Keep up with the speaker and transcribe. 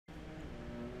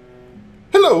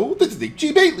Hello, this is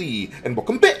H.G. Bailey, and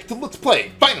welcome back to Let's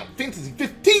Play Final Fantasy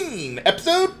XV,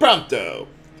 Episode Prompto.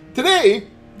 Today,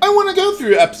 I want to go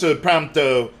through Episode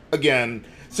Prompto again.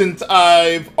 Since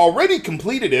I've already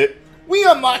completed it, we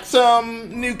unlocked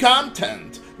some new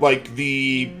content, like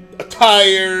the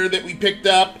attire that we picked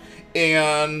up,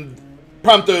 and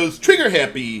Prompto's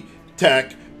trigger-happy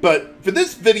tech. But for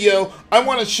this video, I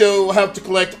want to show how to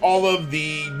collect all of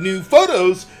the new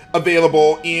photos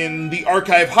available in the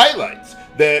archive highlights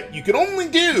that you can only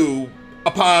do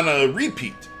upon a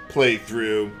repeat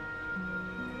playthrough.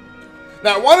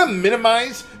 Now, I want to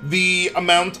minimize the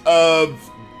amount of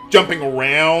jumping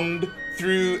around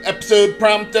through episode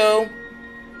Prompto,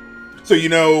 so you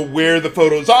know where the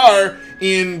photos are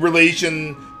in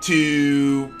relation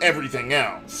to everything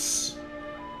else.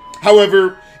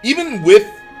 However, even with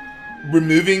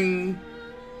removing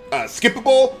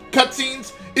skippable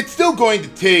cutscenes, it's still going to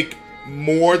take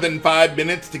more than 5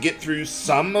 minutes to get through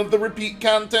some of the repeat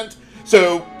content.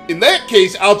 So in that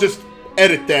case, I'll just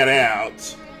edit that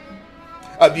out.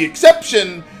 The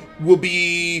exception will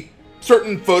be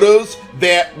certain photos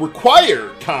that require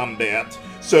combat.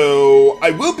 So I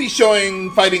will be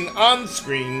showing fighting on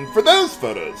screen for those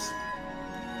photos.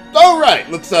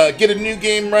 Alright, let's get a new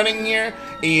game running here.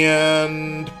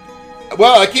 And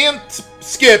well, I can't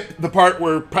skip the part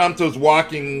where Prompto's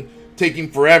walking,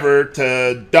 taking forever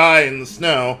to die in the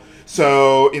snow.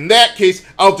 So in that case,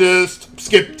 I'll just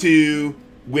skip to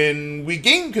when we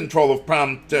gain control of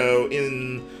Prompto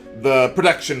in the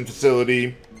production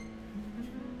facility.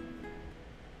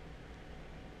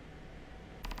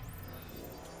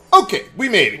 Okay, we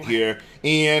made it here.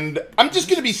 And I'm just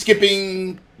going to be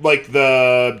skipping like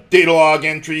the data log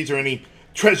entries or any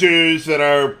treasures that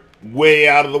are way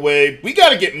out of the way. We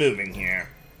gotta get moving here.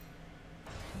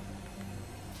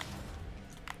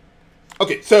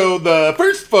 Okay, so the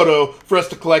first photo for us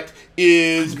to collect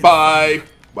is by,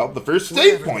 well, the first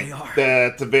save point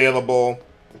that's available.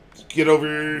 Let's get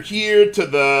over here to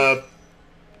the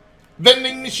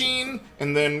vending machine,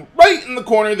 and then right in the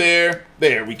corner there,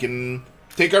 we can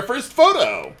take our first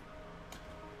photo.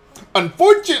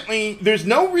 Unfortunately, there's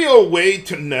no real way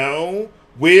to know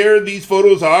where these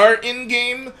photos are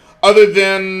in-game, other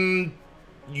than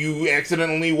you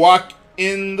accidentally walk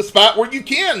in the spot where you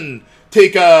can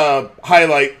take a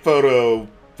highlight photo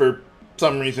for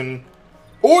some reason,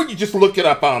 or you just look it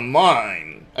up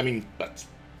online. I mean, that's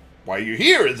why you're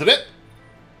here, isn't it?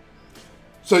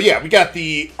 So yeah, we got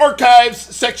the archives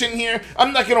section here.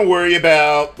 I'm not going to worry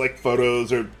about like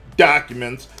photos or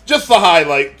documents, just the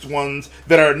highlights ones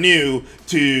that are new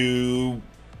to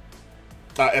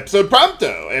episode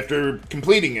Prompto after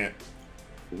completing it.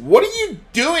 What are you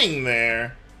doing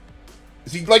there?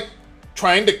 Is he, like,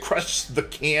 trying to crush the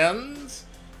cans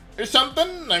or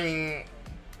something? I mean,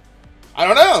 I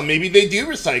don't know. Maybe they do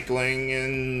recycling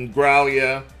in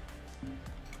Gralia.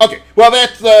 Okay, well,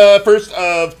 that's the first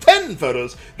of 10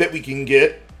 photos that we can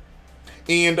get.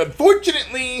 And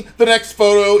unfortunately, the next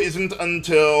photo isn't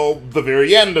until the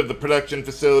very end of the production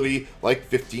facility, like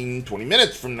 15-20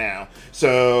 minutes from now.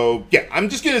 So, yeah, I'm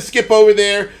just going to skip over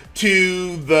there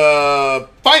to the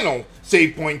final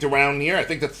save point around here. I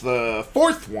think that's the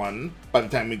 4th one by the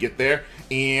time we get there.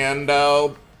 And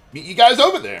I'll meet you guys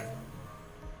over there.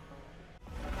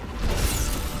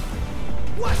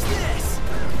 Watch this!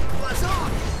 Buzz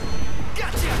on!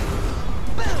 Gotcha!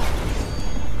 Boom!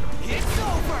 It's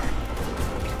over!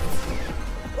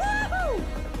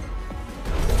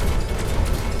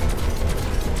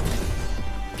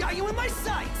 Got you in my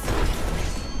sights!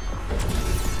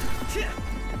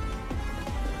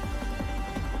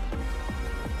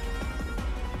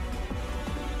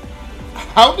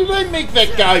 How did I make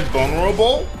that guy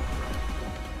vulnerable?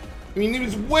 I mean, he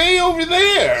was way over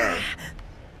there.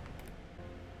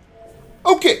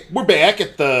 Okay, we're back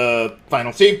at the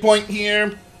final save point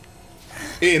here.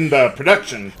 In the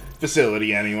production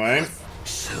facility, anyway.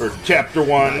 For Chapter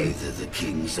 1.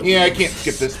 Yeah, I can't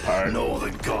skip this part. Nor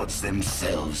the gods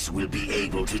themselves will be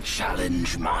able to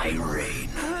challenge my reign.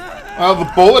 Well,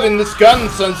 the bullet in this gun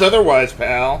says otherwise,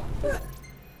 pal.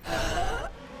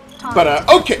 But,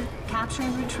 okay. Capture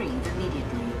and retrieve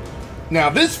immediately. Now,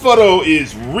 this photo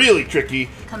is really tricky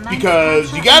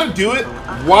because you gotta do it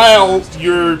while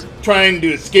you're trying to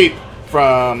escape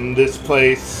from this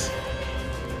place.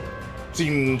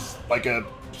 Seems like a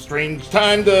strange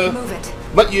time to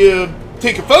let you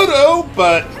take a photo,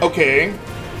 but okay.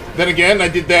 Then again, I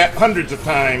did that hundreds of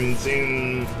times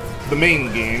in the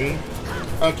main game.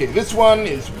 Okay, this one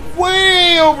is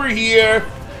way over here.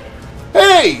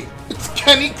 Hey, it's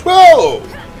Kenny Crow.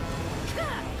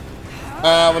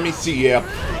 Let me see.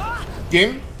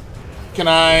 Game? Can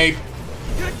I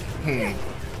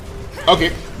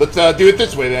Okay, let's do it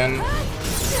this way then.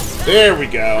 There we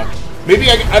go. Maybe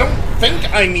I don't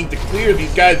think I need to clear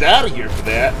these guys out of here for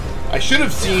that. I should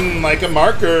have seen like a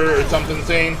marker or something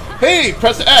saying, hey,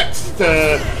 press X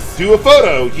to do a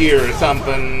photo here or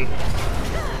something.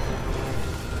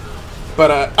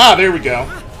 But, there we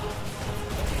go.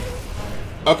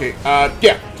 Okay,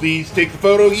 yeah, please take the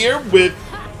photo here with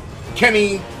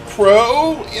Kenny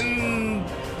Crow in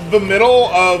the middle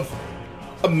of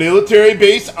a military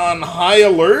base on high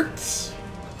alert.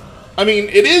 I mean,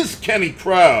 it is Kenny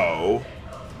Crow.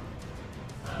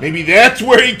 Maybe that's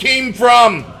where he came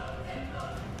from.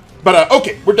 But,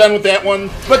 okay, we're done with that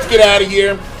one. Let's get out of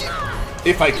here.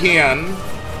 If I can.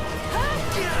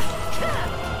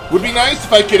 Would be nice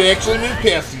if I could actually move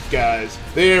past these guys.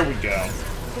 There we go.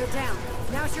 They're down.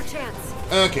 Now's your chance.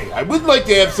 Okay, I would like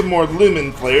to have some more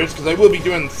lumen flares, because I will be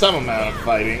doing some amount of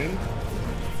fighting.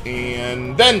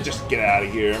 And then just get out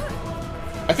of here.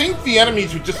 I think the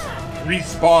enemies would just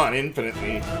respawn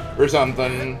infinitely or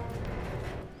something.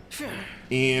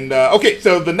 And, okay,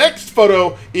 so the next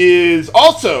photo is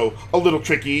also a little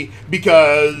tricky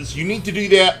because you need to do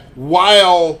that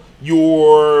while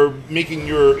you're making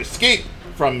your escape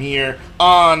from here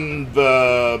on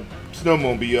the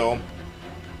snowmobile.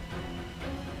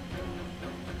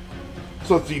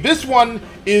 So let's see, this one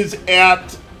is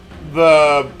at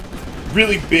the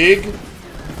really big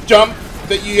jump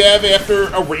that you have after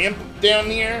a ramp down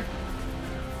here.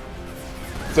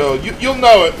 So you'll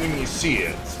know it when you see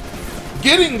it.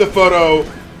 Getting the photo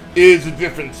is a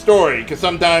different story, because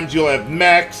sometimes you'll have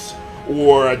mechs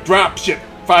or a dropship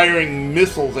firing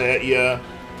missiles at you.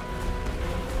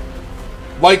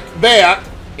 Like that,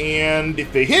 and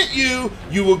if they hit you,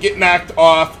 you will get knocked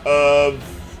off of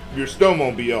your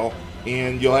snowmobile,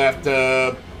 and you'll have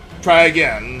to try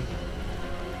again.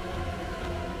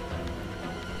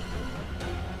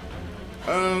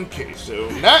 Okay, so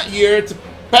not here, it's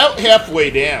about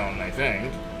halfway down, I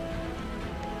think.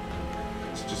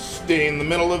 Stay in the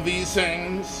middle of these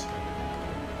things.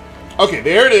 Okay,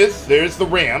 there it is. There's the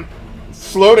ramp.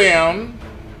 Slow down.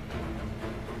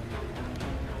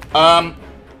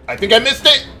 I think I missed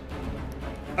it.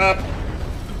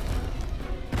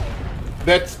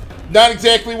 That's not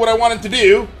exactly what I wanted to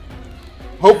do.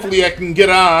 Hopefully I can get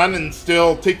on and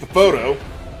still take the photo.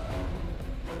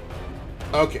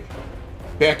 Okay.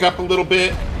 Back up a little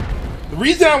bit. The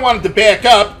reason I wanted to back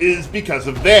up is because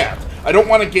of that. I don't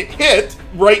want to get hit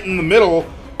right in the middle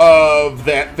of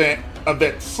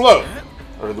that slope,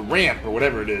 or the ramp, or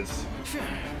whatever it is.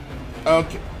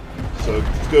 Okay, so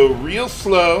let's go real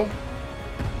slow,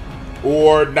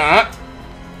 or not.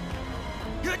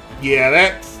 Yeah,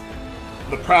 that's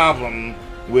the problem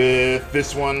with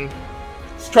this one.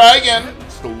 Let's try again,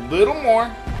 just a little more.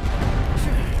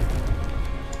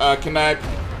 Can I?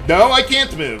 No, I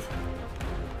can't move.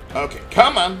 Okay,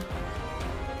 come on.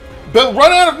 They'll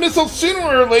run out of missiles sooner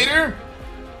or later.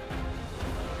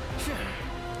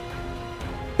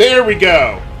 There we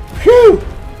go. Whew!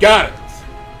 Got it.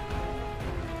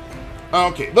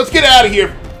 Okay, let's get out of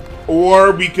here.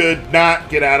 Or we could not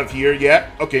get out of here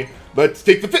yet. Okay, let's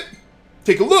take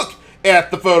a look at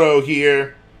the photo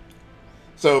here.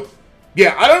 So,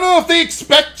 yeah, I don't know if they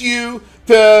expect you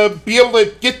to be able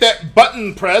to get that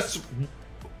button press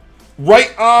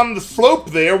right on the slope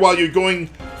there while you're going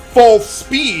full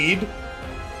speed.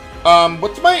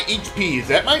 What's my HP? Is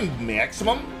that my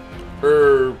maximum?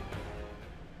 Or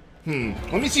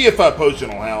let me see if potion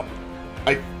will help.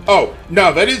 Oh,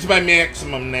 no, that is my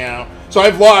maximum now. So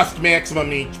I've lost maximum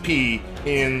HP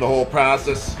in the whole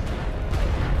process.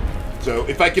 So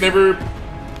if I can ever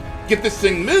get this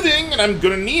thing moving, and I'm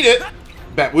gonna need it,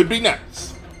 that would be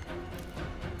nice.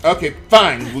 Okay,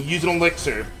 fine, we'll use an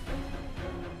elixir.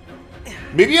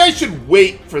 Maybe I should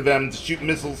wait for them to shoot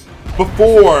missiles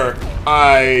before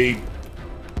I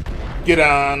get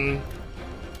on.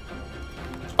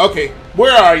 Okay,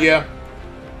 where are you?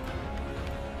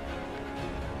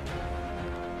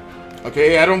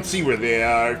 Okay, I don't see where they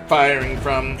are firing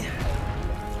from.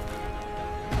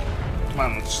 Come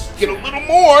on, let's just get a little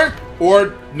more.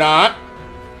 Or not.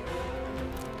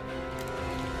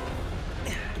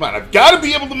 Come on, I've got to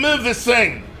be able to move this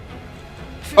thing.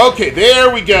 Okay,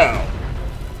 there we go.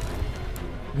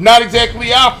 Not exactly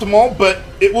optimal, but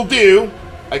it will do.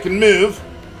 I can move.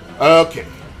 Okay.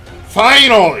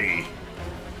 Finally!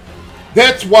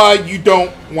 That's why you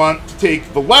don't want to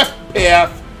take the left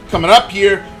path coming up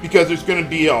here, because there's going to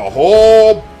be a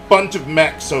whole bunch of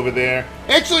mechs over there.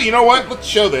 Actually, you know what? Let's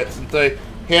show that, since I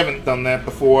haven't done that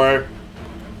before.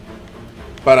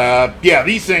 But, yeah,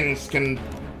 these things can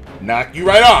knock you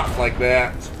right off like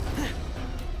that.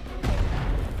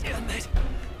 Damn it.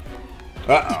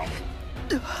 Uh-oh.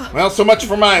 Well, so much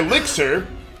for my elixir.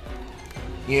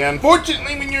 Yeah,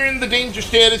 unfortunately, when you're in the danger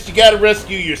status, you gotta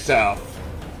rescue yourself.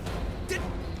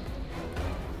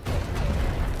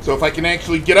 So if I can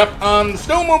actually get up on the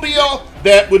snowmobile,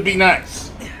 that would be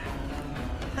nice.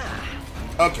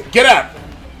 Okay, get out.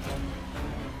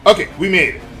 Okay, we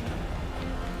made it.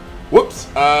 Whoops.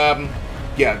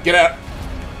 Yeah, get out.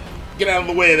 Get out of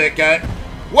the way of that guy.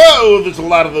 Whoa, there's a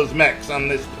lot of those mechs on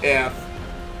this path.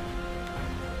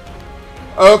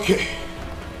 Okay.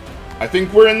 I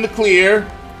think we're in the clear.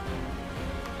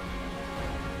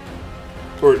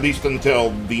 Or at least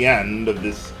until the end of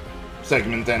this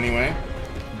segment, anyway.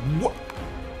 What?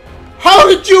 How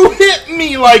did you hit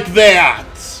me like that?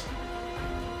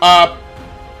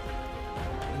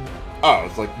 Oh,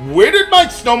 it's like, where did my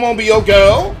snowmobile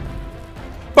go?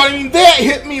 But I mean, that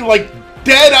hit me like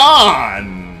dead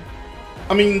on.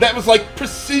 I mean, that was like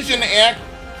precision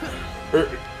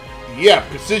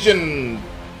precision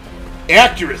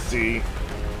accuracy.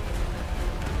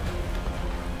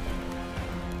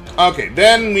 Okay,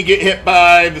 then we get hit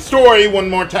by the story one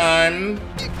more time.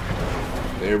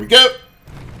 There we go.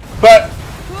 But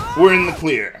we're in the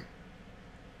clear.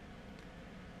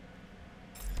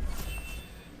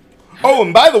 Oh,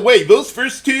 and by the way, those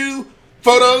first two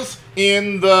photos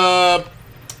in the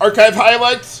archive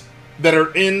highlights that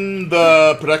are in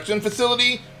the production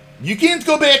facility, you can't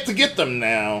go back to get them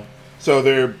now. So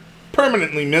they're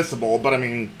permanently missable, but I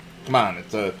mean, come on,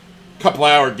 it's a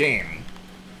couple-hour game.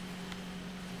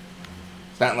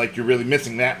 It's not like you're really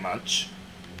missing that much.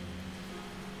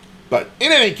 But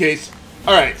in any case,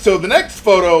 alright, so the next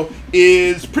photo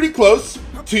is pretty close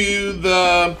to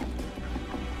the...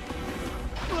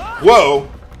 Whoa.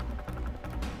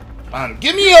 Come on,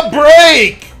 give me a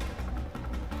break!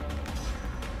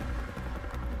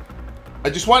 I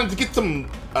just wanted to get some,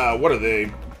 what are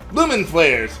they? Lumen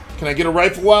flares. Can I get a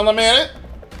rifle while I'm at it?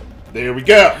 There we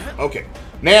go. Okay,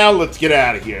 now let's get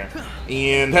out of here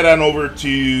and head on over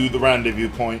to the rendezvous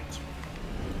point.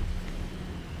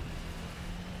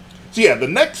 So yeah, the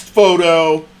next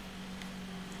photo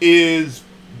is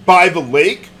by the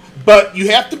lake, but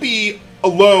you have to be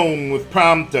alone with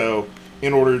Prompto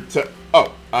in order to...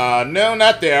 Oh, no,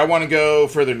 not there. I want to go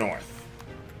further north.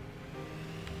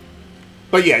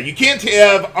 But yeah, you can't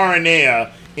have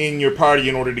Aranea in your party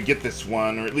in order to get this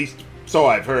one, or at least so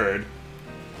I've heard.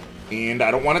 And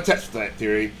I don't want to test that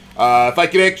theory. If I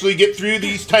could actually get through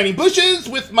these tiny bushes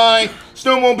with my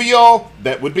snowmobile,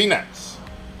 that would be nice.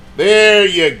 There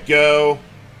you go.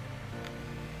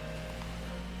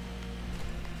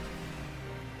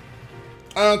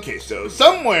 Okay, so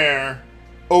somewhere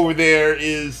over there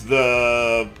is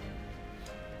the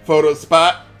photo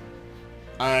spot.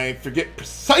 I forget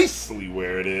precisely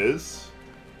where it is,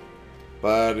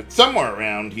 but it's somewhere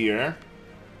around here.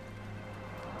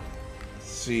 Let's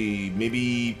see,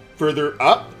 maybe further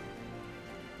up?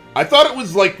 I thought it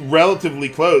was like relatively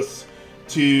close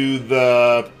to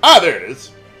the... Ah, there it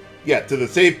is. Yeah, to the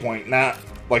save point, not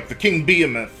like the King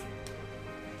Behemoth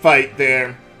fight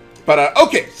there. But,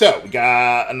 okay, so we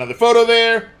got another photo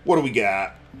there. What do we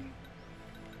got?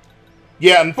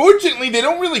 Yeah, unfortunately, they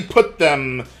don't really put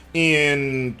them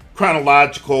in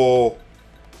chronological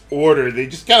order. They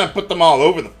just kind of put them all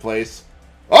over the place.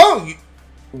 Oh,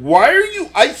 why are you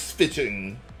ice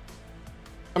fishing?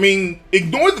 I mean,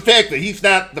 ignore the fact that he's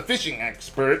not the fishing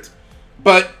expert,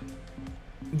 but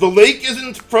the lake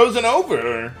isn't frozen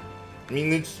over. I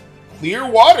mean, it's clear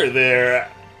water there.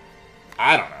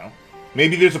 I don't know.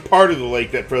 Maybe there's a part of the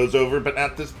lake that froze over, but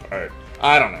not this part.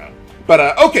 I don't know.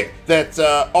 But, okay, that's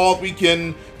all we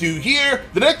can do here.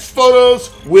 The next photos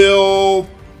will...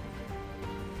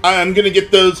 I'm going to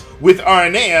get those with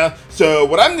Aranea. So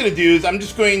what I'm going to do is I'm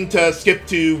just going to skip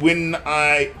to when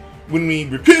we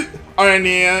recruit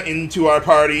Aranea into our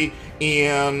party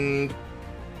and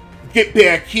get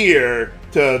back here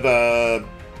to the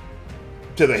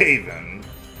haven.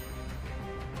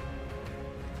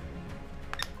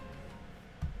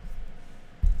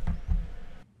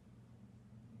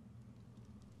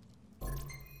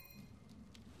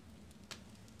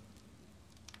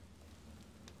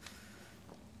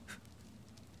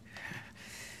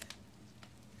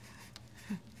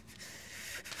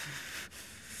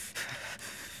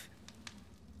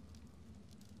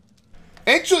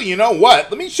 Actually, you know what?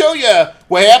 Let me show you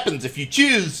what happens if you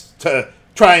choose to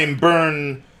try and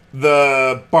burn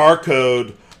the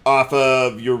barcode off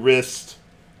of your wrist.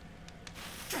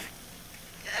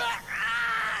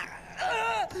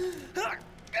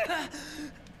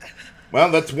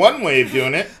 Well, that's one way of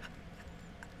doing it.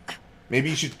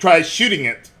 Maybe you should try shooting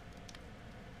it.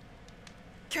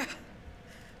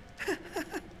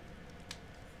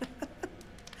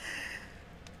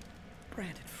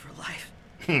 branded for life.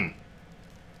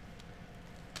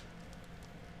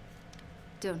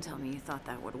 Don't tell me you thought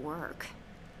that would work.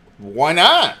 Why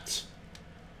not?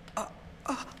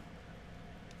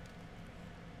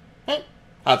 Hey,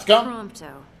 how's it going?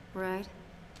 Prompto, right?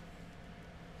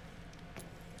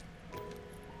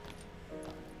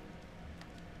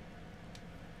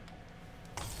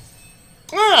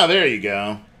 Ah, there you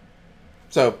go.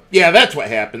 So, yeah, that's what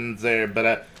happens there,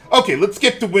 but, okay, let's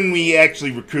skip to when we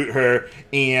actually recruit her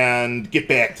and get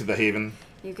back to the Haven.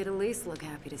 You could at least look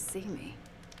happy to see me.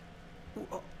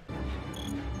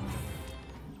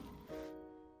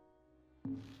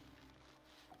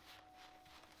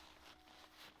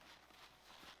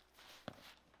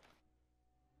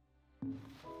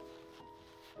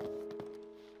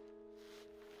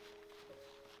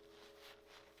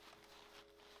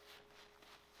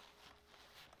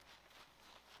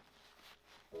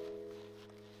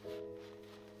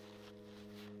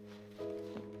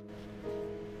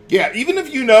 Yeah, even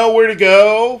if you know where to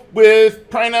go with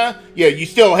Prina, yeah, you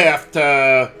still have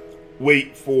to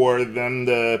wait for them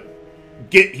to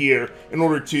get here in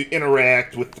order to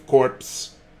interact with the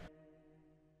corpse.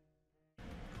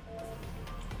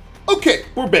 Okay,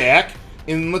 we're back.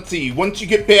 And let's see, once you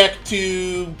get back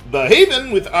to the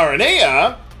Haven with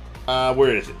Aranea,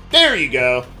 where is it? There you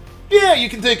go. Yeah, you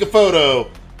can take a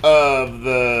photo of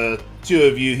the two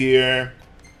of you here.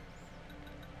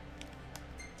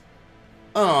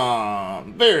 Aw,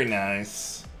 very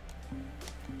nice.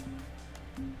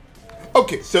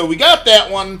 Okay, so we got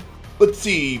that one. Let's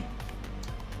see.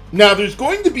 Now, there's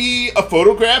going to be a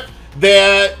photograph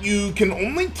that you can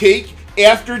only take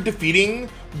after defeating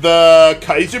the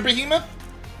Kaiser Behemoth.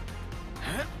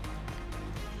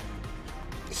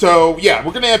 So, yeah,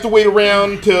 we're going to have to wait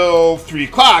around till 3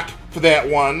 o'clock for that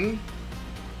one.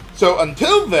 So,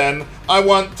 until then, I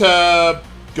want to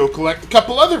go collect a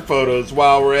couple other photos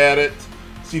while we're at it.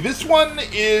 See, this one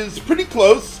is pretty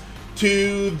close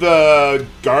to the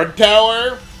guard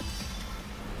tower,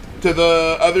 to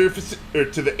the other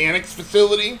to the annex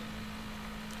facility.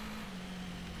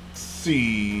 Let's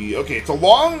see, okay, it's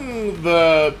along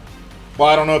the, well,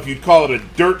 I don't know if you'd call it a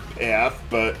dirt path,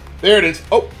 but there it is.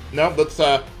 Oh no, let's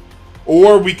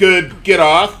or we could get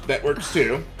off. That works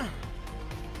too.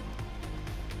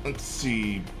 Let's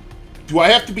see. Do I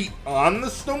have to be on the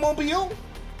snowmobile?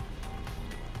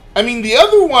 I mean, the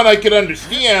other one I could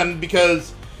understand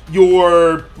because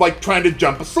you're, like, trying to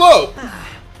jump a slope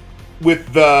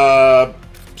with the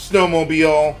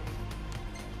snowmobile.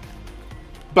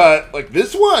 But, like,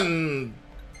 this one,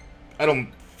 I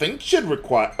don't think should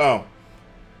require... Oh.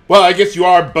 Well, I guess you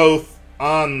are both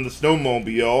on the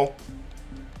snowmobile.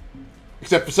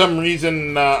 Except for some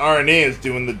reason, RNA is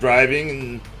doing the driving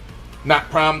and not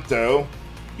Prompto,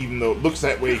 even though it looks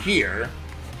that way here.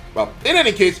 Well, in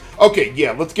any case, okay,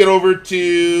 yeah, let's get over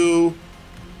to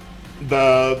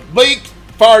the lake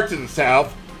far to the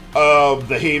south of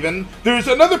the Haven. There's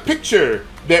another picture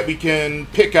that we can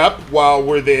pick up while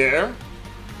we're there.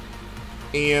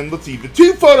 And let's see, the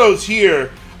two photos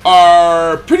here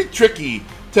are pretty tricky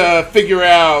to figure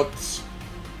out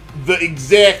the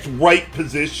exact right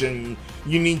position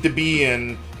you need to be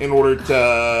in order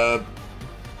to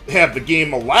have the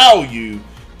game allow you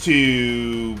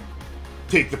to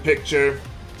take the picture.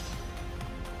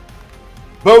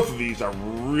 Both of these are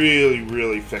really,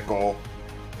 really fickle.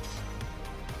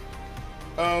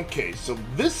 Okay, so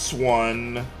this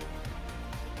one...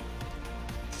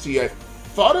 See, I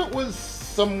thought it was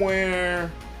somewhere...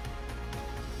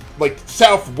 like,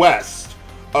 southwest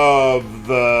of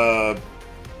the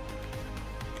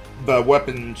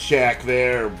weapon shack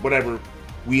there, whatever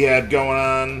we had going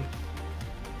on.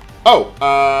 Oh,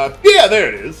 yeah, there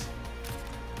it is.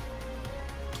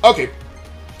 Okay,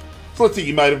 so let's see,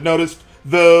 you might have noticed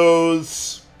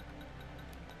those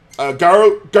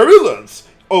gorillas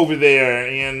over there,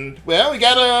 and, well, we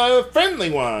got a friendly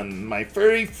one, my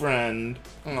furry friend.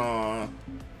 Aww.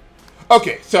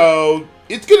 Okay, so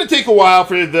it's gonna take a while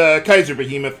for the Kaiser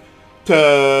Behemoth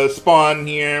to spawn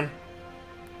here.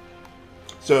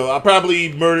 So I'll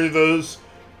probably murder those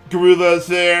gorillas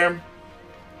there.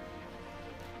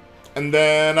 And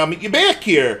then I'll meet you back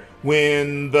here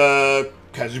when the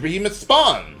Kaiser Behemoth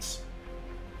spawns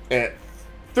at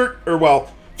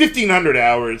 1500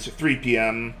 hours, 3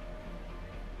 p.m.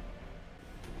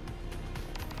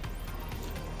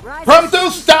 Prompto,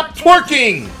 stop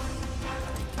twerking!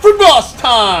 For boss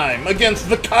time against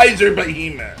the Kaiser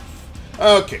Behemoth.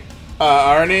 Okay,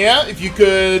 Aranea, if you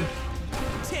could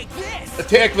Take this!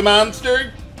 attack the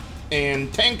monster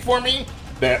and tank for me,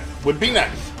 that would be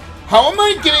nice. How am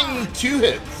I getting 2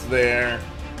 hits there?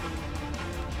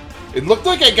 It looked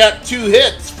like I got 2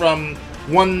 hits from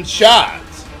one shot.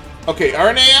 Okay,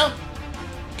 Arnea,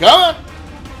 come on.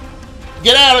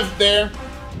 Get out of there.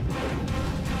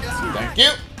 Thank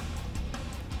you.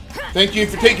 Thank you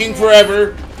for taking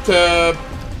forever to,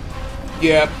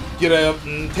 yeah, get out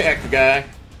and attack the guy.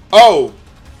 Oh,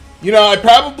 you know, I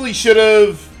probably should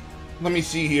have, let me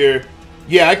see here.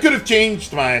 Yeah, I could have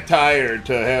changed my attire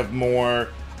to have more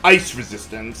ice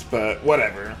resistance, but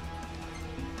whatever.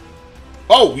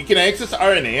 Oh, we can access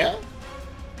Arnea?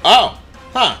 Oh,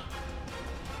 huh.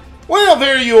 Well,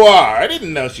 there you are. I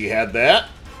didn't know she had that.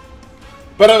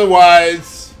 But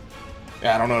otherwise,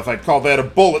 yeah, I don't know if I'd call that a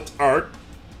bullet art,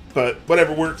 but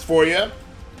whatever works for you.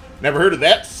 Never heard of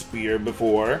that spear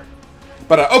before.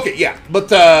 But, okay, yeah,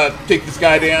 let's take this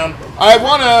guy down. I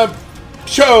want to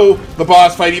show the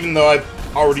boss fight, even though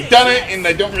I've already done it, and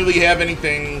I don't really have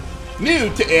anything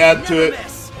new to add to it.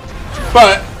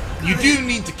 But you do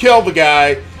need to kill the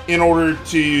guy in order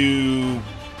to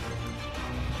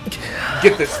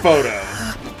get this photo.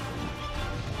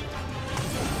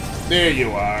 There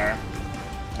you are.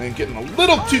 I'm getting a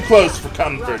little too close for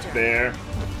comfort there.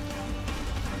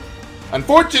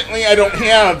 Unfortunately, I don't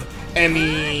have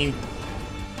any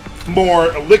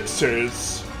more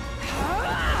elixirs.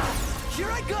 Here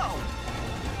I go.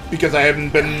 Because I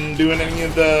haven't been doing any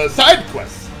of the side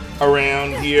quests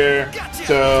around here.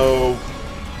 So,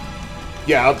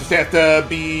 yeah, I'll just have to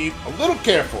be a little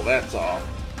careful, that's all.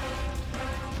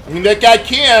 I mean, that guy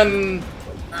can,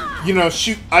 you know,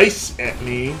 shoot ice at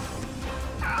me.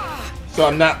 So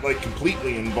I'm not, like,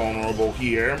 completely invulnerable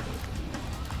here.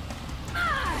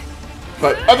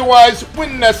 But otherwise,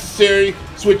 when necessary,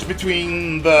 switch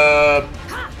between the...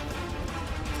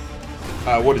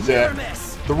 what is that?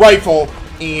 The rifle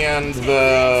and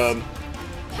the...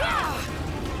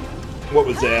 What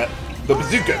was that? The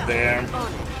bazooka there.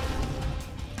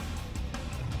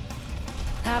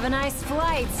 Have a nice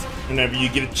flight. Whenever you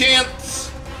get a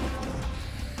chance,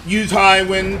 use high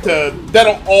wind to...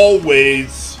 That'll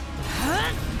always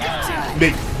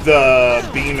make the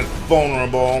behemoth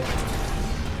vulnerable.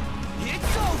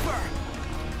 It's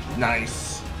over.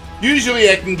 Nice. Usually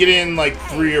I can get in like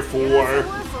 3 or 4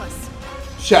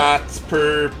 shots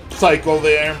per cycle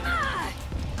there.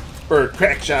 Or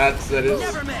crack shots, that is.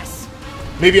 Never miss.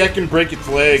 Maybe I can break its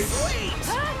legs. Sweet.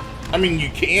 I mean, you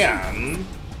can.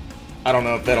 I don't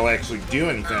know if that'll actually do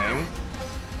anything.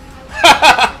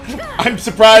 I'm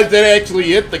surprised that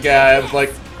actually hit the guy. I was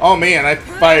like, oh man, I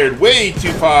fired way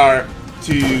too far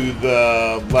to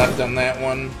the left on that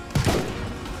one.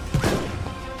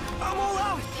 I'm all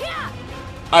out.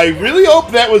 I really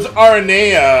hope that was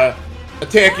Arnea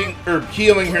attacking or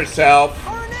healing herself,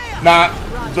 not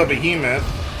the behemoth.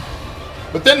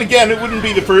 But then again, it wouldn't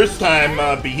be the first time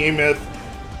behemoth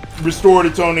restored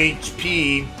its own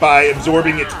HP by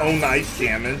absorbing its own ice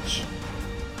damage.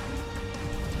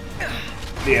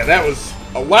 Yeah, that was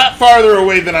a lot farther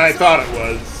away than I thought it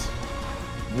was.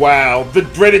 Wow, the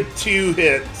dreaded 2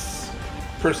 hits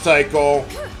per cycle.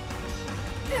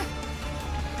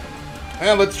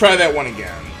 Well, let's try that one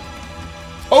again.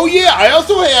 Oh yeah, I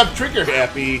also have Trigger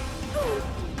Happy.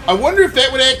 I wonder if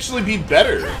that would actually be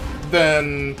better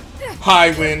than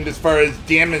High Wind as far as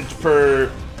damage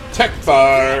per tech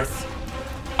bar.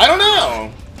 I don't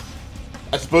know.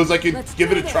 I suppose I could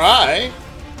give it a try.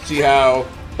 See how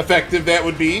effective that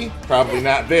would be. Probably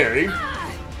not very.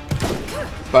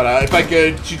 But if I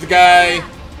could shoot the guy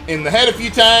in the head a few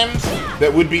times,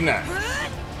 that would be nice.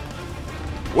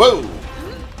 Whoa!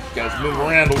 Guys move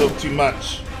around a little too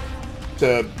much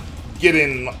to get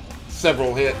in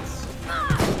several hits.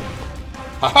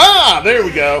 Haha! There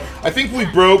we go. I think we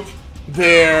broke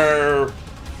their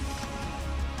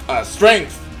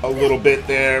strength a little bit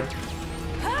there.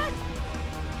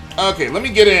 Okay, let me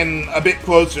get in a bit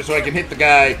closer so I can hit the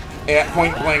guy at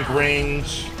point blank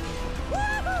range.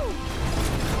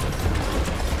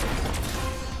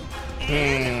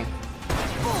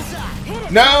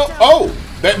 No! Oh!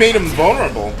 That made him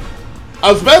vulnerable.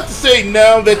 I was about to say,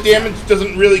 no, that damage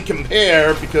doesn't really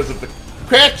compare because of the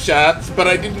crack shots, but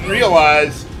I didn't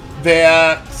realize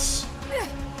that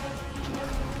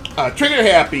Trigger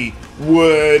Happy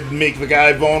would make the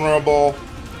guy vulnerable.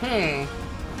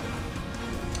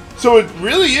 So it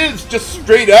really is just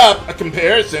straight up a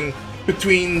comparison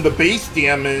between the base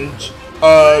damage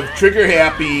of Trigger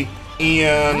Happy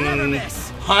and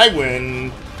High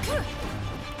Wind.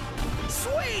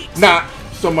 Not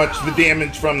so much the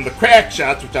damage from the crack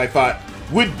shots, which I thought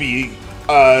would be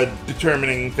a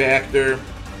determining factor.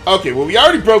 Okay, well we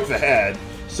already broke the head,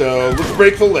 so let's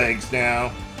break the legs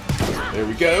now. There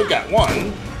we go, got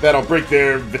one. That'll break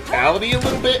their vitality a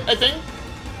little bit, I think.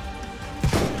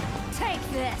 Take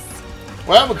this.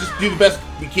 Well, we'll just do the best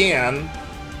we can.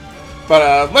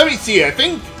 But let me see. I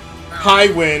think High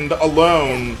Wind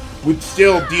alone would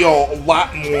still deal a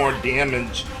lot more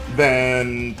damage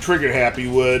than Trigger Happy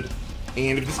would.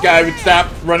 And if this guy would stop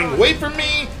running away from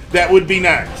me, that would be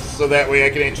nice. So that way I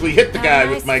can actually hit the guy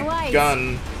with my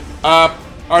gun.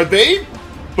 Are they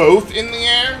both in the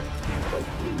air?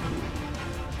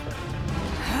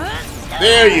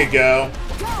 There you go.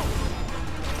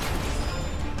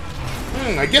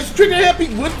 I guess Trigger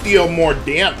Happy would deal more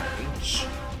damage.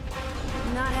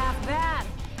 Not half bad.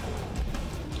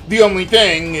 The only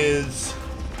thing is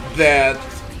that...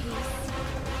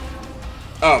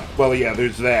 Oh, well, yeah,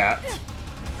 there's that.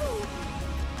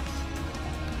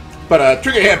 But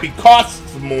Trigger Happy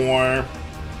costs more,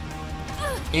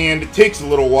 and it takes a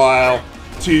little while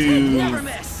to... Never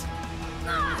miss.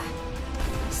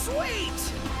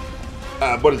 Sweet.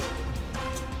 What is...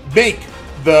 Make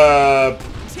the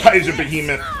Kaiser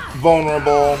Behemoth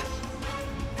vulnerable.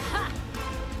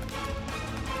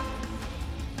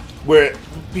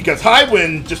 Because High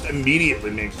Wind just immediately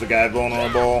makes the guy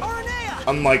vulnerable,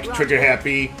 unlike Trigger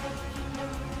Happy.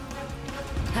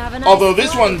 Although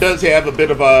this one does have a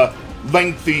bit of a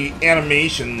lengthy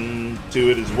animation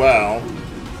to it as well.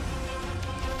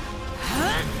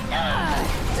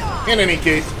 In any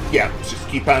case, yeah, let's just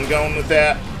keep on going with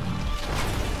that.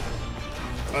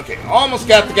 Okay, almost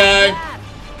got the guy.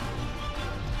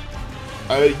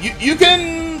 You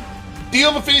can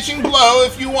deal the finishing blow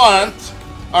if you want,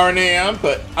 Arnea,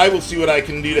 but I will see what I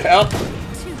can do to help.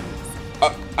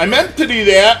 I meant to do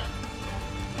that.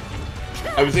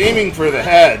 I was aiming for the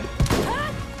head.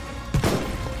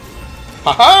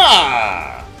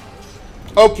 Haha!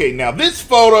 Okay, now this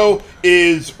photo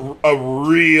is a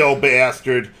real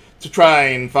bastard to try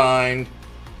and find.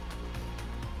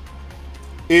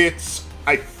 It's,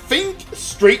 I think,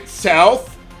 straight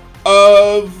south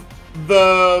of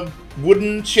the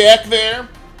wooden shack there.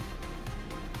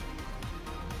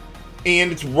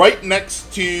 And it's right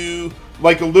next to,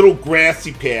 like, a little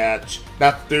grassy patch.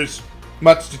 Not that there's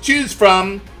much to choose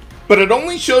from, but it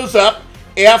only shows up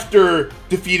after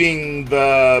defeating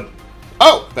the...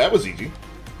 Oh, that was easy.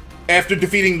 After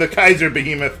defeating the Kaiser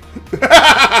Behemoth.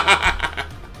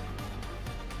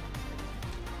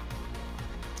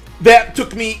 That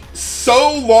took me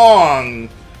so long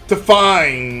to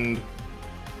find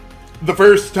the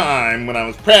first time when I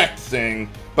was practicing.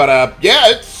 But, yeah,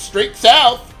 it's straight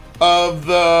south of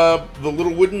the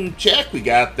little wooden shack we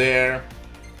got there.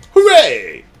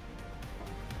 Hooray!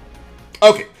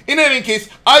 Okay, in any case,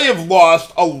 I have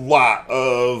lost a lot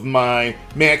of my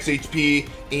max HP,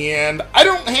 and I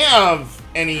don't have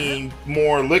any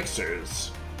more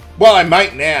elixirs. Well, I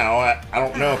might now. I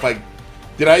don't know if I...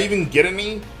 Did I even get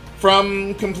any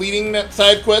from completing that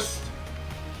side quest?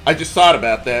 I just thought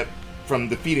about that from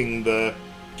defeating the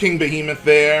King Behemoth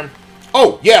there.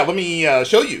 Oh, yeah, let me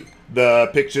show you the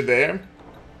picture there.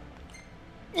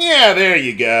 Yeah, there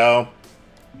you go.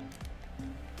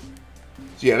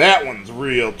 So yeah, that one's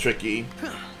real tricky.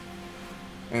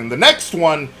 And the next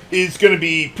one is going to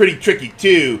be pretty tricky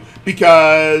too,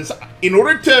 because in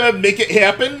order to make it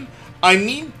happen, I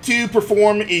need to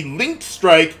perform a link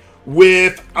strike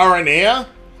with Aranea,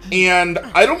 and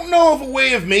I don't know of a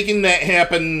way of making that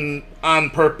happen on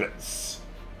purpose.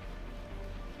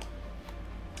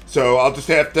 So I'll just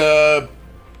have to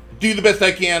do the best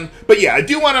I can. But yeah, I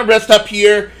do want to rest up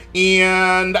here,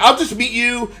 and I'll just meet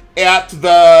you at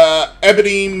the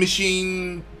Ebony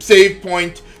Machine save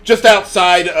point just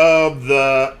outside of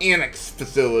the Annex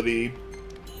facility.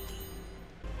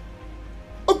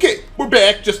 Okay, we're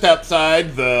back just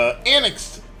outside the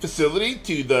Annex facility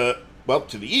to the, well,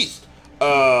 to the east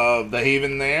of the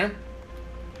Haven there.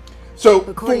 So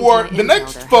for the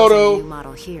next photo,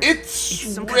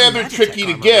 it's rather tricky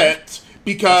to get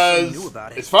because,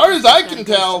 as far as I can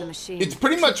tell, it's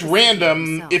pretty much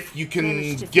random if you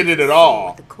can get it at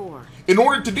all. In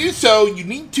order to do so, you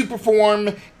need to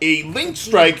perform a link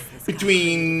strike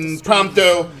between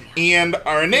Prompto and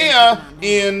Aranea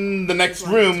in the next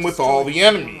room with all the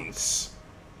enemies.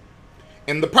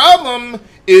 And the problem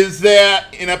is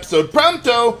that in episode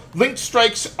Prompto, link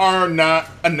strikes are not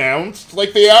announced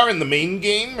like they are in the main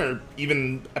game, or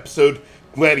even episode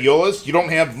Gladiolus. You don't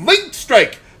have link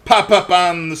strike pop up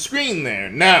on the screen there.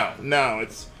 No,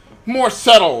 it's more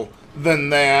subtle than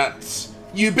that.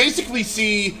 You basically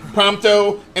see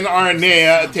Prompto and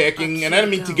Aranea attacking an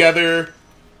enemy together,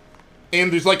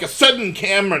 and there's like a sudden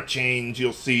camera change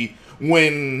you'll see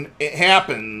when it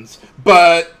happens.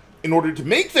 But in order to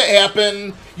make that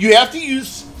happen, you have to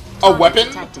use a weapon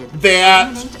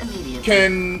that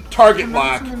can target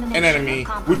lock an enemy,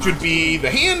 which would be the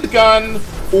handgun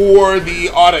or the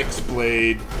Audex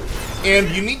blade. And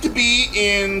you need to be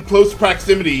in close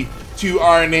proximity to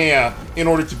Aranea in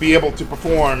order to be able to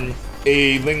perform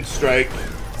a Link Strike.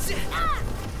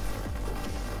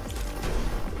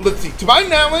 Let's see, to my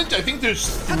knowledge, I think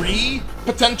there's 3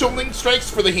 potential Link Strikes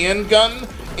for the handgun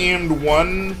and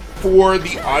 1 for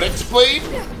the Onyx Blade.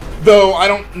 Though I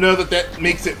don't know that that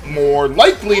makes it more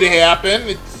likely to happen,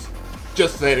 it's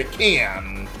just that it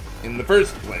can in the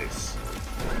first place.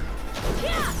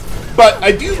 But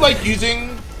I do like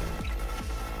using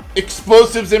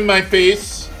explosives in my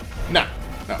face. No.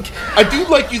 I do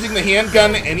like using the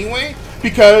handgun anyway,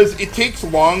 because it takes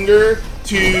longer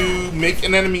to make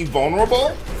an enemy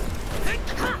vulnerable.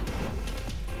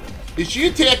 Is she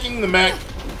attacking the mech?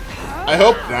 I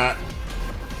hope not.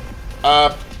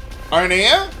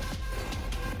 Aranea?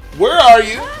 Where are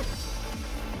you?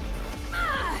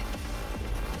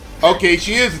 Okay,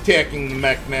 she is attacking the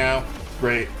mech now.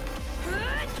 Great.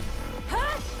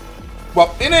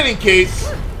 Well, in any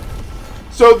case,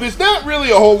 so there's not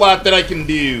really a whole lot that I can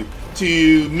do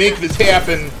to make this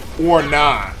happen or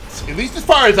not. At least as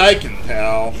far as I can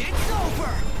tell. It's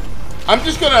over. I'm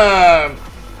just gonna...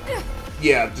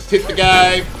 yeah, just hit the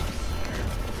guy.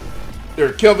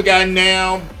 Or kill the guy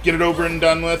now. Get it over and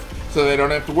done with. So they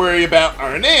don't have to worry about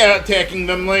Aranea attacking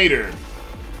them later.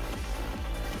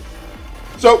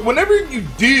 So whenever you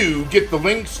do get the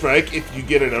Link Strike, if you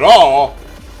get it at all,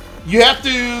 you have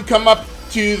to come up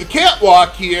to the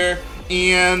catwalk here,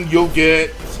 and you'll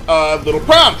get a little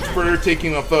prompt for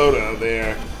taking a photo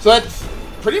there. So that's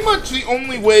pretty much the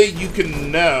only way you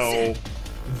can know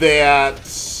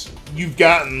that you've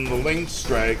gotten the Link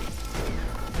Strike.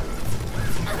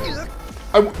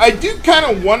 I do kind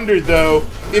of wonder, though,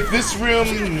 if this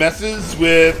room messes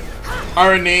with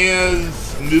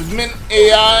Aranea's movement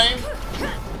AI,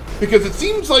 because it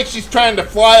seems like she's trying to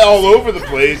fly all over the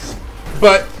place,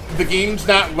 but the game's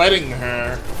not letting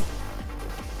her.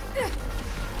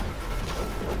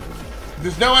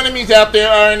 There's no enemies out there,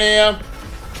 Aranea.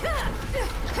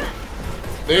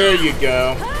 There you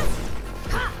go.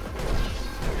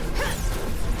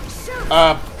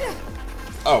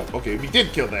 Oh, okay, we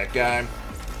did kill that guy.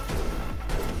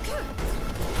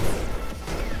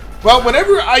 Well,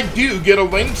 whenever I do get a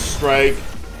Link Strike,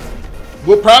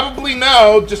 we'll probably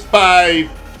know just by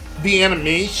the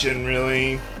animation,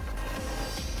 really.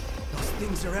 Those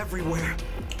things are everywhere.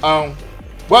 Oh.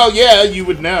 Well, yeah, you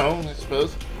would know, I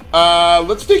suppose.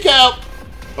 Let's take out...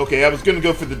 okay, I was going to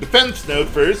go for the defense node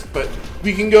first, but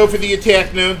we can go for the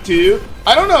attack node, too.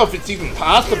 I don't know if it's even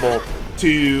possible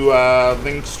to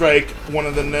Link Strike one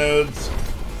of the nodes.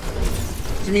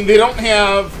 I mean, they don't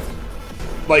have,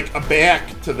 like, a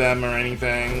back to them or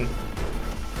anything.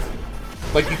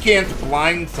 Like, you can't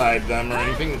blindside them or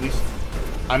anything. At least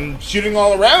I'm shooting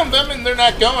all around them and they're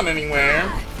not going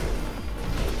anywhere.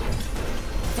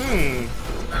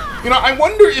 You know, I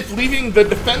wonder if leaving the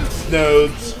defense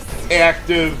nodes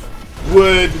active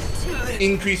would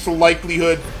increase the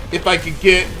likelihood if I could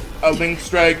get a Link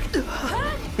Strike.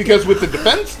 Because with the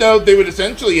defense node, they would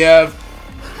essentially have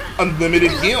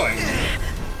unlimited healing.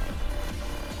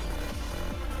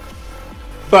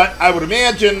 But I would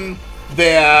imagine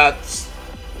that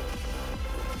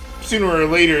sooner or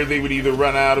later they would either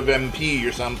run out of MP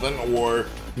or something, or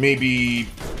maybe...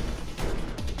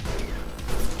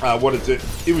 what is it?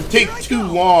 It would take too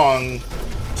long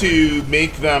to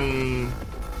make them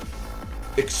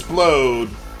explode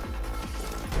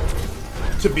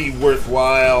to be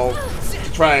worthwhile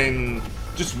to try and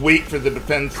just wait for the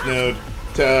defense node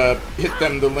to hit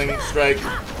them the Link Strike.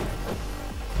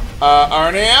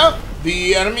 Aranea,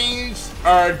 the enemies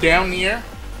are down here.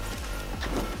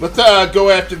 Let's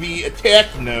go after the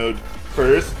attack node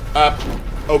first.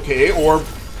 Okay, or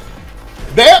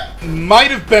that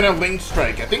might have been a Link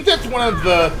Strike. I think that's one of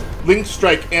the Link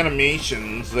Strike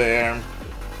animations there.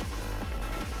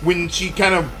 When she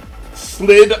kind of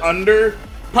slid under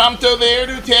Prompto there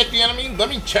to attack the enemy. Let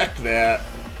me check that.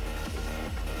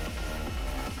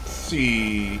 Let's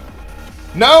see.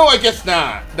 No, I guess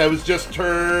not. That was just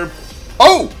her...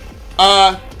 oh!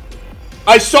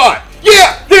 I saw it.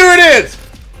 Yeah! There it is!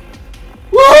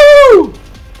 Woohoo!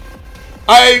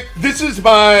 This is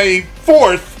my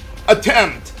 4th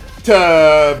attempt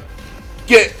to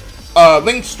get a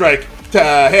Link Strike to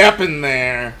happen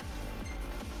there.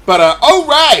 But,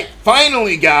 alright!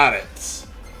 Finally got it.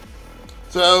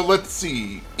 So, let's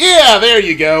see. Yeah, there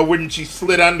you go, when she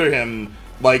slid under him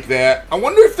like that. I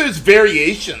wonder if there's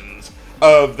variations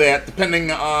of that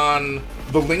depending on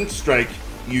the Link Strike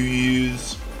you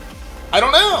use. I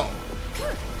don't know.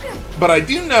 But I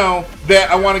do know that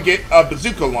I want to get a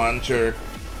bazooka launcher.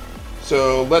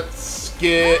 So, let's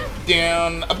get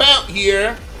down about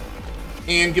here.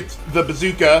 and gets the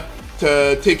bazooka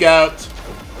to take out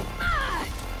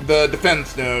the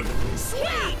defense node.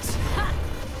 Sweet!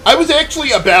 I was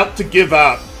actually about to give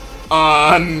up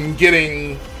on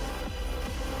getting,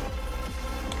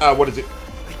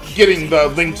 getting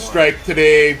the Link Strike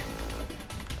today.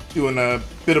 Doing a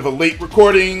bit of a late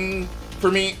recording for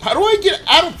me. How do I get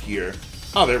out of here?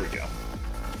 Oh, there we go.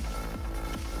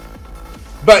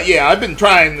 But yeah, I've been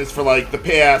trying this for like the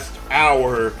past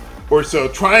hour or so,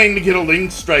 trying to get a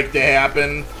Link Strike to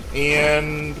happen,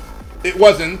 and it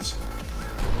wasn't.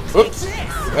 Oops.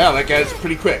 Wow, that guy's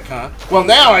pretty quick, huh? Well,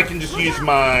 now I can just use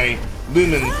my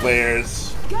Lumen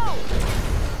Flares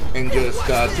and just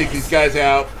take these guys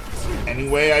out any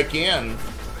way I can.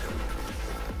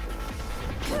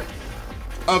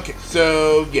 Okay,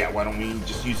 so yeah, why don't we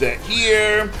just use that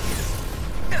here?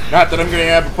 Not that I'm gonna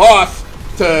have a boss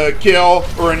to kill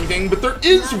or anything, but there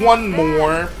is one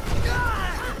more.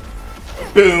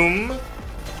 Boom.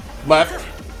 Left.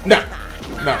 No.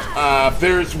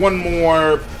 There's one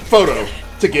more photo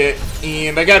to get,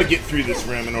 and I gotta get through this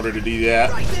room in order to do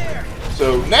that.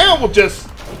 So now we'll just,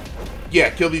 yeah,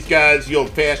 kill these guys the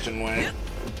old-fashioned way.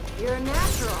 You're a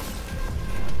natural.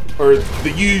 Or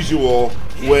the usual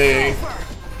way.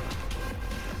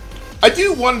 I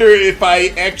do wonder if I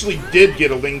actually did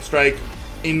get a Link Strike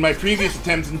in my previous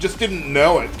attempts and just didn't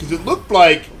know it, because it looked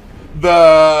like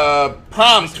the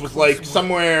prompt was like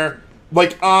somewhere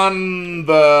like on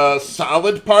the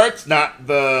solid parts, not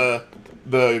the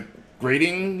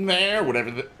grading there,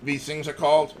 whatever these things are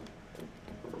called.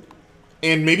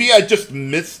 And maybe I just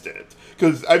missed it,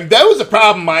 because I mean, that was a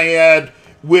problem I had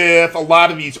with a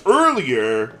lot of these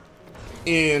earlier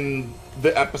in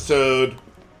the episode,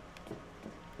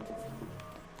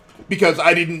 because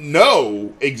I didn't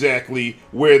know exactly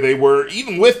where they were,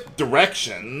 even with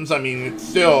directions. I mean, it's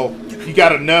still, you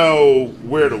gotta know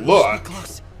where to look,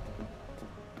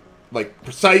 like,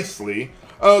 precisely.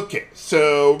 Okay,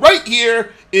 so right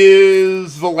here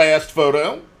is the last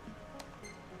photo.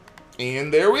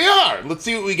 And there we are. Let's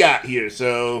see what we got here.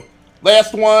 So,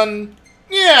 last one.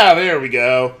 Yeah, there we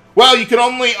go. Well, you can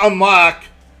only unlock,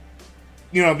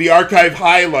 you know, the archive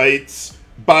highlights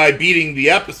by beating the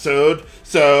episode.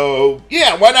 So,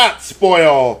 yeah, why not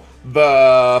spoil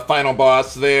the final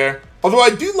boss there? Although I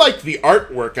do like the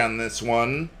artwork on this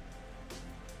one.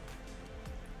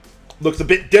 Looks a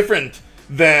bit different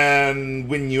than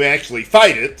when you actually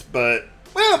fight it, but,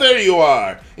 well, there you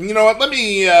are. And you know what, let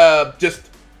me just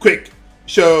quick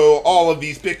show all of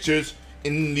these pictures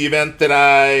in the event that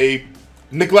I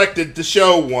neglected to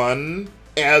show one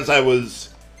as I was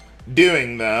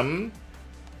doing them.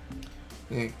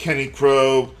 And Kenny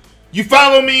Crow, you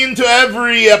follow me into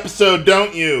every episode,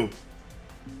 don't you?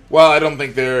 Well, I don't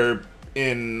think they're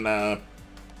in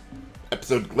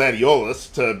episode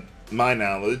Gladiolus, to my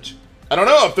knowledge. I don't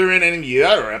know if they're in any of the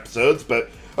other episodes, but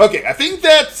okay, I think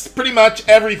that's pretty much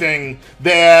everything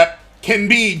that can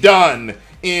be done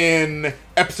in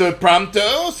episode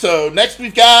Prompto. So next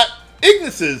we've got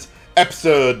Ignis's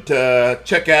episode to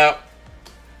check out.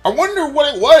 I wonder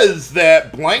what it was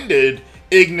that blinded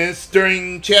Ignis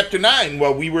during Chapter 9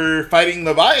 while we were fighting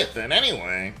Leviathan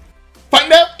anyway.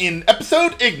 Find out in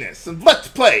episode Ignis of Let's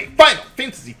Play Final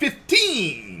Fantasy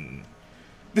 15.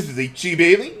 This is H.G.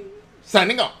 Bailey,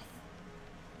 signing off.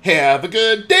 Have a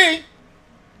good day!